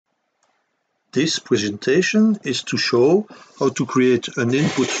This presentation is to show how to create an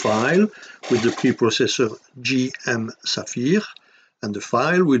input file with the preprocessor GmSAFIR, and the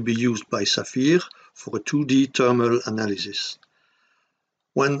file will be used by SAFIR for a 2D thermal analysis.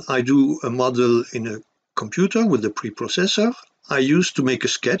 When I do a model in a computer with the preprocessor, I used to make a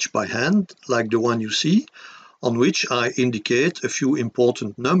sketch by hand, like the one you see, on which I indicate a few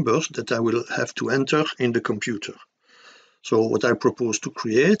important numbers that I will have to enter in the computer. So what I propose to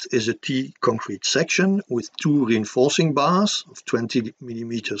create is a T-concrete section with two reinforcing bars of 20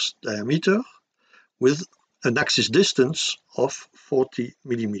 millimeters diameter with an axis distance of 40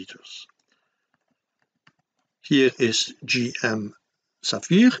 millimeters. Here is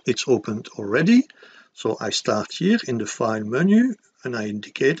GmSAFIR, it's opened already. So I start here in the File menu and I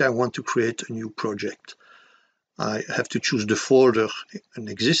indicate I want to create a new project. I have to choose the folder, an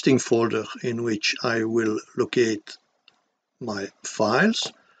existing folder in which I will locate my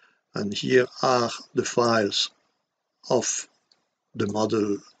files, and here are the files of the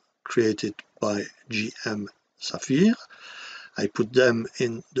model created by GmSAFIR. I put them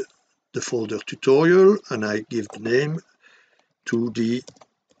in the folder tutorial and I give the name 2DThermal.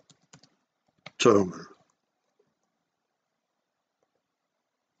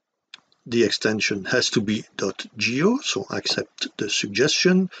 The extension has to be .geo, so I accept the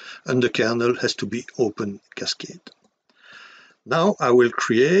suggestion, and the kernel has to be Open Cascade. Now I will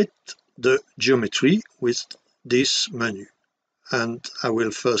create the geometry with this menu, and I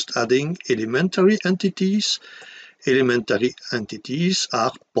will first adding elementary entities. Elementary entities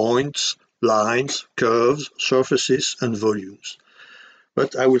are points, lines, curves, surfaces and volumes.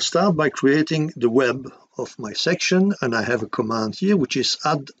 But I will start by creating the web of my section, and I have a command here which is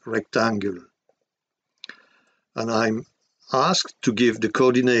add rectangle. And I'm asked to give the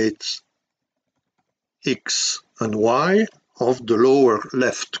coordinates x and y of the lower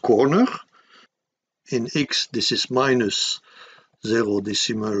left corner. In x this is minus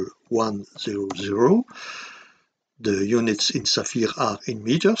 0.100. The units in SAFIR are in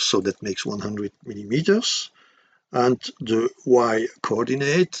meters, so that makes 100 millimeters. And the y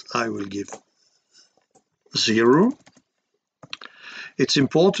coordinate I will give 0. It's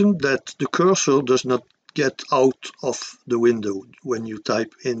important that the cursor does not get out of the window when you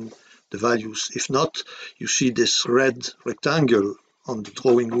type in the values. If not, you see this red rectangle on the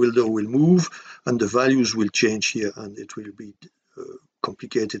drawing window will move and the values will change here, and it will be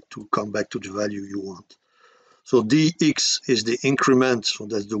complicated to come back to the value you want. So dx is the increment, so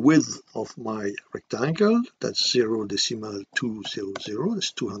that's the width of my rectangle, that's 0.200,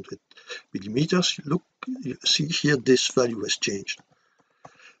 that's 200 millimeters. Look, you see here this value has changed.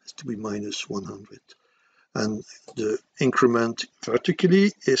 It has to be minus 100. And the increment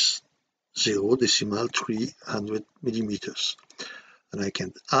vertically is 0.300 millimeters. And I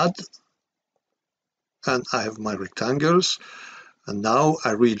can add, and I have my rectangles. And now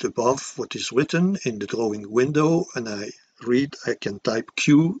I read above what is written in the drawing window, and I can type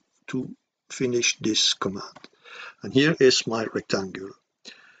Q to finish this command. And here is my rectangle.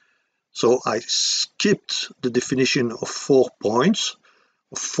 So I skipped the definition of 4 points,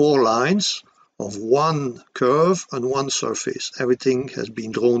 of 4 lines, of 1 curve and 1 surface. Everything has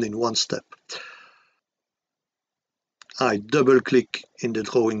been drawn in one step. I double click in the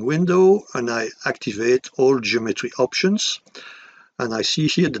drawing window and I activate all geometry options. And I see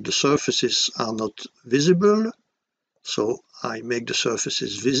here that the surfaces are not visible, so I make the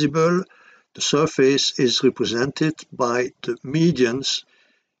surfaces visible. The surface is represented by the medians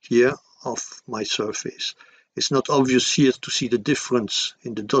here of my surface. It's not obvious here to see the difference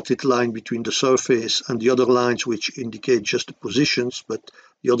in the dotted line between the surface and the other lines which indicate just the positions, but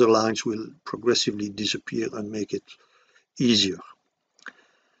the other lines will progressively disappear and make it easier.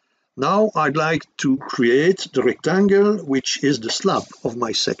 Now I'd like to create the rectangle which is the slab of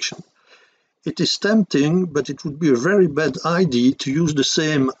my section. It is tempting, but it would be a very bad idea to use the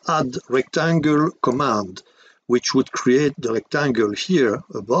same add rectangle command, which would create the rectangle here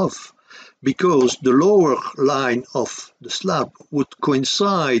above, because the lower line of the slab would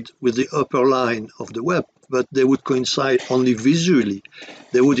coincide with the upper line of the web, but they would coincide only visually.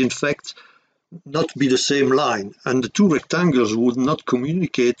 They would in fact not be the same line, and the two rectangles would not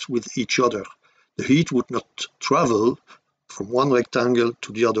communicate with each other. The heat would not travel from one rectangle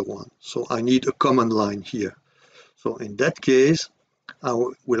to the other one, so I need a common line here. So in that case I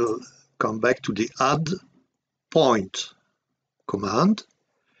will come back to the add point command.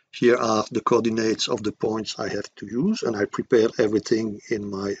 Here are the coordinates of the points I have to use, and I prepare everything in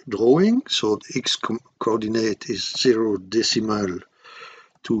my drawing. So the x coordinate is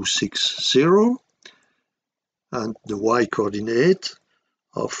 0.260, and the y coordinate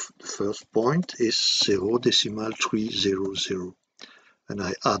of the first point is 0.300, and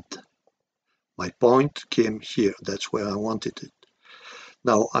I add. My point came here, that's where I wanted it.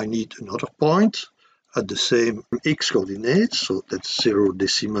 Now I need another point at the same x coordinate, so that's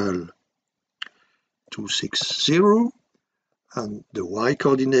 0.260, and the y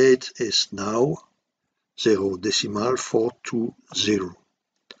coordinate is now 0.420.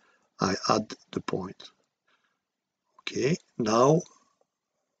 I add the point. Okay, now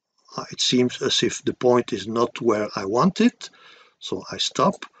it seems as if the point is not where I want it, so I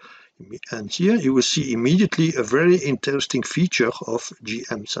stop. And here you will see immediately a very interesting feature of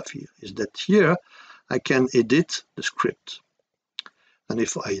GmSAFIR is that here I can edit the script. And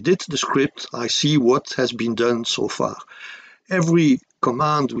if I edit the script, I see what has been done so far. Every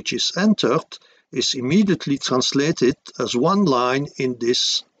command which is entered is immediately translated as one line in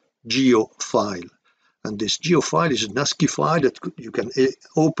this geo file. And this geo file is an ASCII file that you can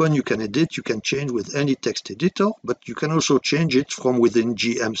open, you can edit, you can change with any text editor, but you can also change it from within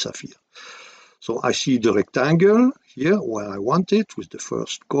GmSAFIR. So I see the rectangle here where I want it with the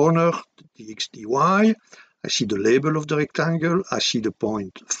first corner, the x, dy. I see the label of the rectangle. I see the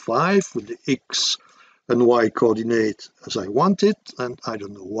point 5 with the x and y coordinate as I want it, and I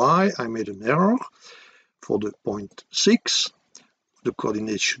don't know why I made an error. For the point 6, the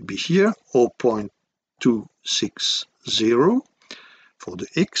coordinate should be here, 0.260 for the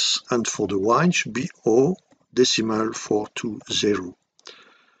x, and for the y it should be 0.420.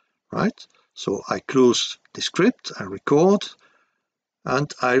 Right? So I close the script, I record,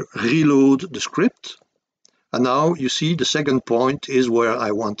 and I reload the script. And now you see the second point is where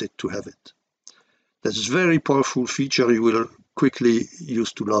I wanted to have it. That's a very powerful feature. You will quickly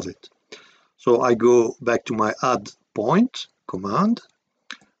use to love it. So I go back to my add point command.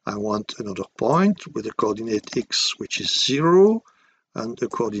 I want another point with a coordinate x which is 0 and a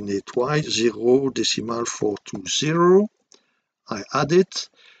coordinate y 0.420. I add it.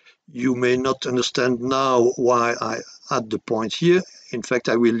 You may not understand now why I add the point here. In fact,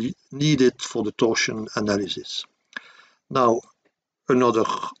 I will need it for the torsion analysis. Now, another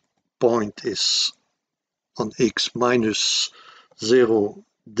point is on x minus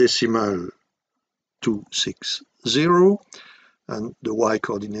 0.260, and the y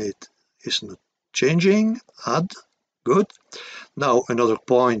coordinate is not changing. Add, good. Now another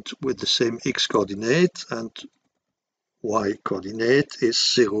point with the same x coordinate, and y coordinate is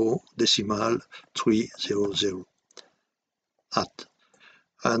 0.300. Add,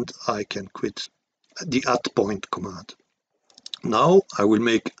 and I can quit the add point command. Now I will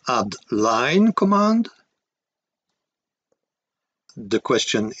make add line command. The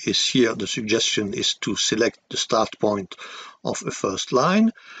question is here, the suggestion is to select the start point of a first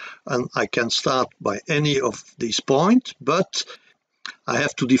line, and I can start by any of these points, but I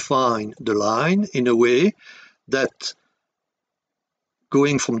have to define the line in a way that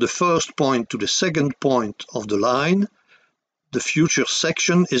going from the first point to the second point of the line, the future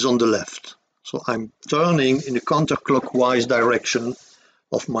section is on the left. So I'm turning in a counterclockwise direction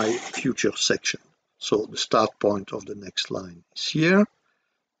of my future section. So the start point of the next line is here,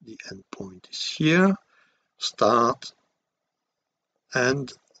 the end point is here, start,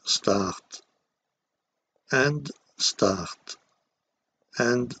 and start, and start,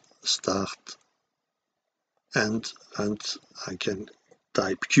 and start, and I can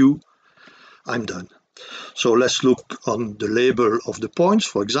type Q. I'm done. So let's look on the label of the points.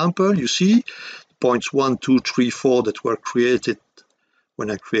 For example, you see points 1, 2, 3, 4 that were created when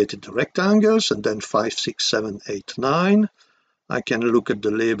I created the rectangles, and then 5, 6, 7, 8, 9. I can look at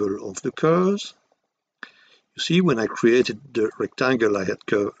the label of the curves. You see, when I created the rectangle, I had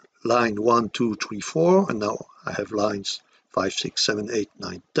curve line 1, 2, 3, 4, and now I have lines 5, 6, 7, 8,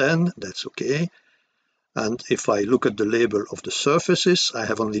 9, 10. That's okay. And if I look at the label of the surfaces, I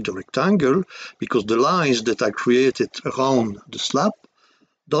have only the rectangle, because the lines that I created around the slab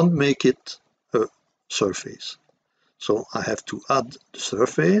don't make it a surface. So I have to add the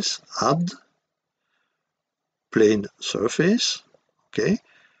surface, add plane surface, okay,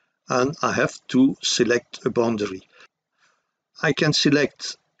 and I have to select a boundary. I can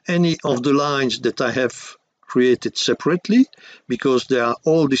select any of the lines that I have created separately because they are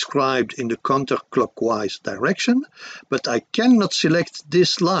all described in the counterclockwise direction, but I cannot select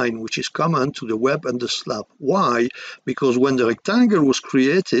this line which is common to the web and the slab. Why? Because when the rectangle was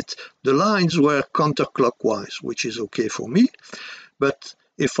created, the lines were counterclockwise, which is okay for me, but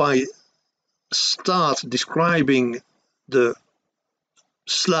if I start describing the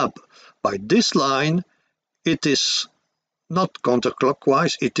slab by this line, it is not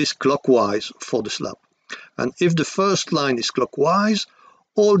counterclockwise, it is clockwise for the slab. And if the first line is clockwise,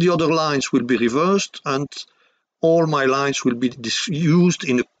 all the other lines will be reversed and all my lines will be used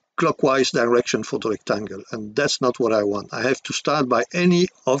in a clockwise direction for the rectangle, and that's not what I want. I have to start by any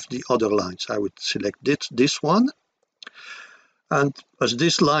of the other lines. I would select this one, and as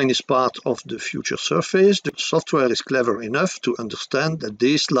this line is part of the future surface, the software is clever enough to understand that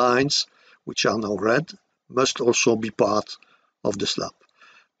these lines, which are now red, must also be part of the slab.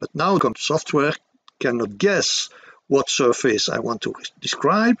 But now the software cannot guess what surface I want to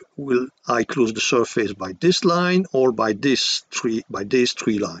describe. Will I close the surface by this line or by these three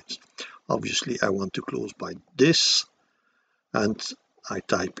lines? Obviously I want to close by this, and I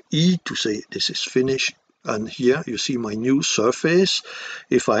type E to say this is finished, and here you see my new surface.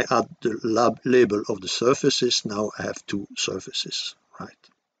 If I add the label of the surfaces, now I have two surfaces, right?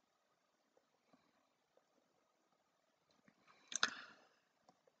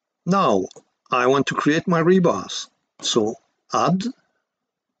 Now I want to create my rebars, so add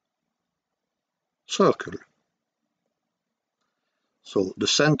circle. So the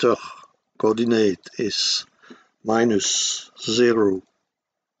center coordinate is -0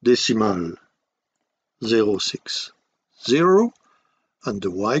 decimal 060, and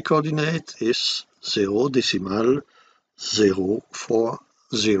the y coordinate is 0 decimal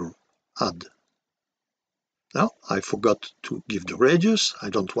 040. Add. Now I forgot to give the radius. I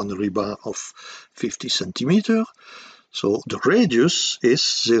don't want a rebar of 50 centimeters, so the radius is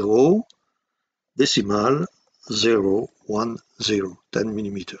 0 decimal 010, 10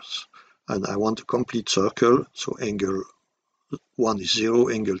 millimeters, and I want a complete circle, so angle 1 is 0,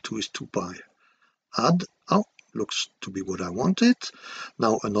 angle 2 is 2 pi. Add. Oh, looks to be what I wanted.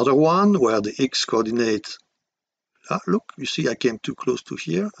 Now another one where the x coordinate, look, you see I came too close to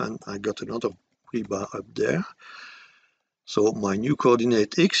here and I got another rebar up there. So my new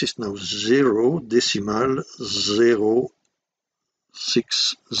coordinate x is now 0 decimal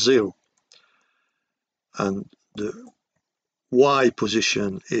 060, and the y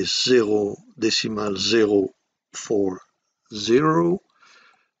position is 0 decimal 040.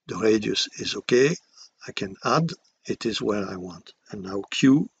 The radius is okay. I can add. It is where I want. And now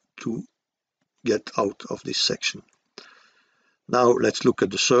Q to get out of this section. Now let's look at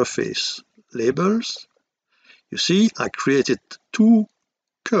the surface labels. You see, I created two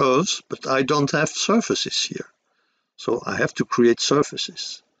curves, but I don't have surfaces here. So I have to create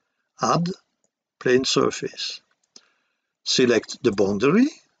surfaces. Add plane surface. Select the boundary.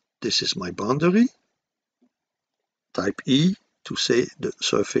 This is my boundary. Type E to say the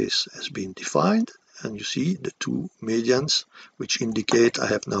surface has been defined. And you see the two medians, which indicate I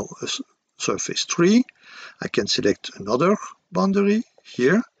have now a surface 3. I can select another boundary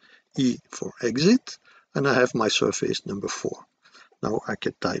here, E for exit, and I have my surface number 4. Now I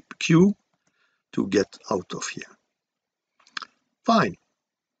can type Q to get out of here. Fine.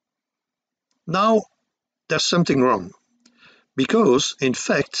 Now there's something wrong, because in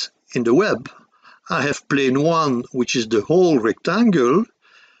fact in the web I have plane 1, which is the whole rectangle,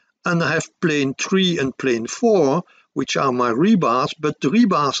 and I have plane 3 and plane 4, which are my rebars, but the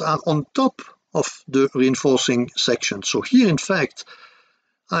rebars are on top of the reinforcing section. So here in fact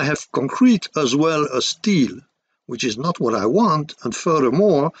I have concrete as well as steel, which is not what I want, and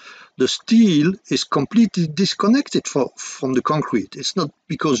furthermore the steel is completely disconnected from the concrete. It's not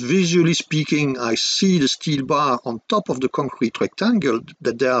because visually speaking I see the steel bar on top of the concrete rectangle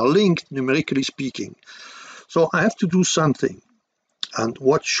that they are linked numerically speaking. So I have to do something. And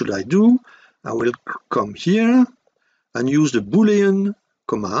what should I do? I will come here and use the Boolean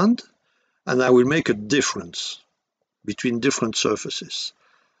command, and I will make a difference between different surfaces.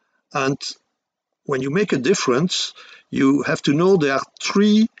 And when you make a difference, you have to know there are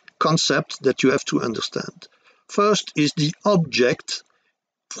 3 concepts that you have to understand. First is the object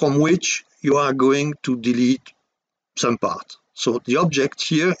from which you are going to delete some part. So the object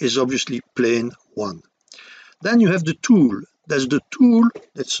here is obviously plane 1. Then you have the tool. There's the tool,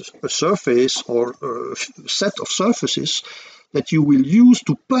 that's a surface or a set of surfaces that you will use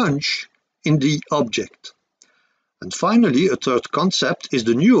to punch in the object. And finally, a third concept is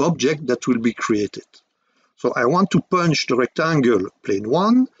the new object that will be created. So I want to punch the rectangle plane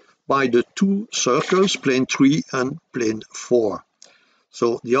 1 by the 2 circles, plane 3 and plane 4.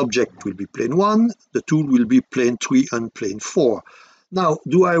 So the object will be plane 1, the tool will be plane 3 and plane 4. Now,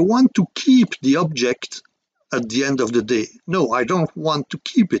 do I want to keep the object at the end of the day? No, I don't want to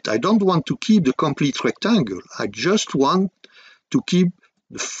keep it. I don't want to keep the complete rectangle. I just want to keep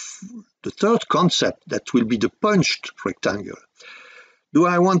the third concept that will be the punched rectangle. Do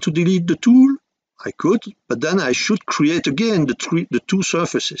I want to delete the tool? I could, but then I should create again the two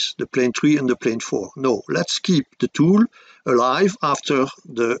surfaces, the plane 3 and the plane 4. No, let's keep the tool alive after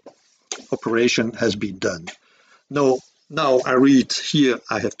the operation has been done. Now I read here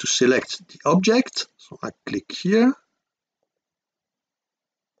I have to select the object, so I click here.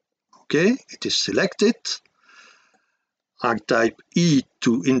 Okay, it is selected. I type E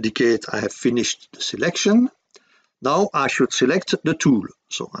to indicate I have finished the selection. Now I should select the tool,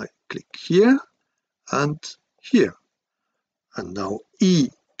 so I click here and here. And now E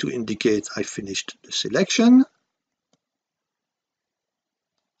to indicate I finished the selection.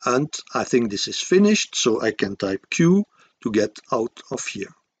 And I think this is finished, so I can type Q to get out of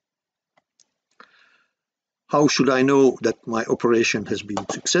here. How should I know that my operation has been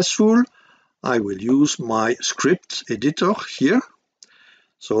successful? I will use my script editor here.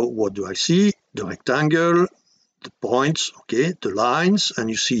 So what do I see? The rectangle, the points, okay, the lines, and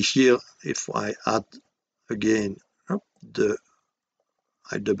you see here if I add again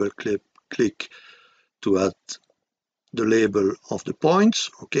I double click to add the label of the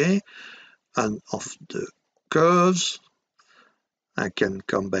points, okay, and of the curves. I can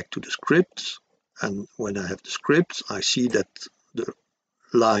come back to the script, and when I have the script I see that the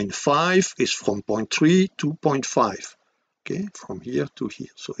line 5 is from point 3 to point 5, okay, from here to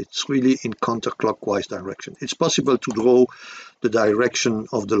here. So it's really in counterclockwise direction. It's possible to draw the direction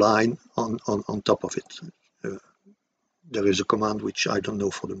of the line on top of it. There is a command which I don't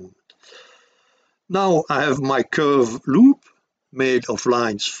know for the moment. Now I have my curve loop made of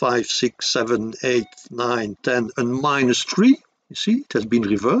lines 5, 6, 7, 8, 9, 10 and -3. You see, it has been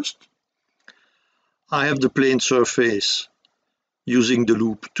reversed. I have the plane surface using the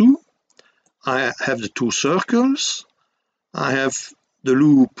loop 2. I have the two circles. I have the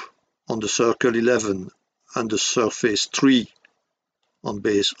loop on the circle 11 and the surface 3 on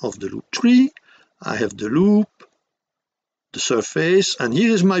base of the loop 3. I have the loop, the surface, and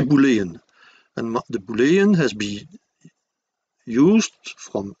here is my Boolean. And the Boolean has been used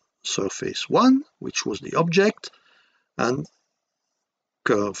from surface 1, which was the object, and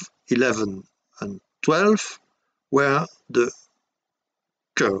curve 11 and 12 were the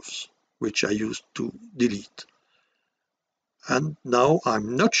curves which I used to delete. And now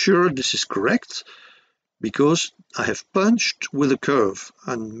I'm not sure this is correct because I have punched with a curve,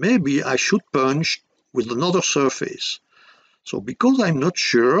 and maybe I should punch with another surface. So because I'm not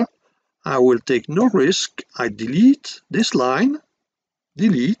sure, I will take no risk. I delete this line,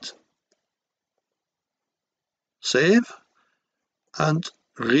 delete, save, and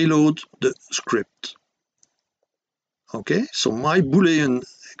reload the script. Okay, so my Boolean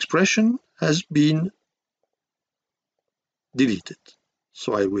expression has been deleted.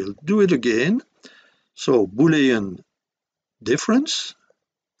 So I will do it again. So Boolean difference,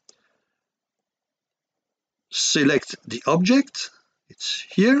 select the object, it's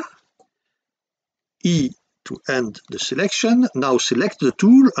here, E to end the selection. Now select the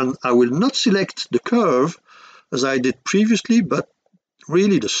tool, and I will not select the curve as I did previously, but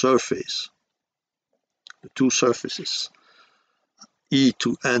really the surface, the two surfaces. E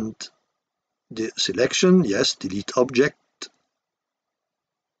to end the selection, yes, delete object.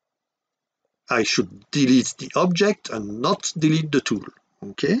 I should delete the object and not delete the tool,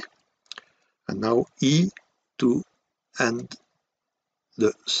 okay? And now E to end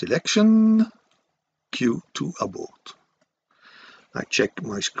the selection, Q to abort. I check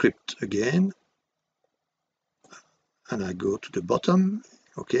my script again, and I go to the bottom.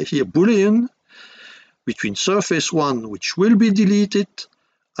 Okay, here Boolean between surface 1, which will be deleted,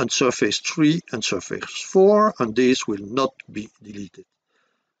 and surface 3 and surface 4, and these will not be deleted.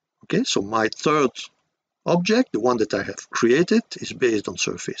 Okay, so my third object, the one that I have created, is based on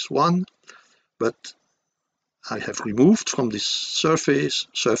surface 1, but I have removed from this surface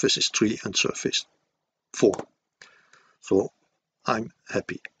surfaces 3 and surface 4. So I'm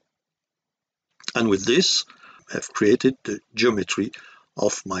happy. And with this, I have created the geometry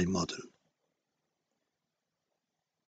of my model.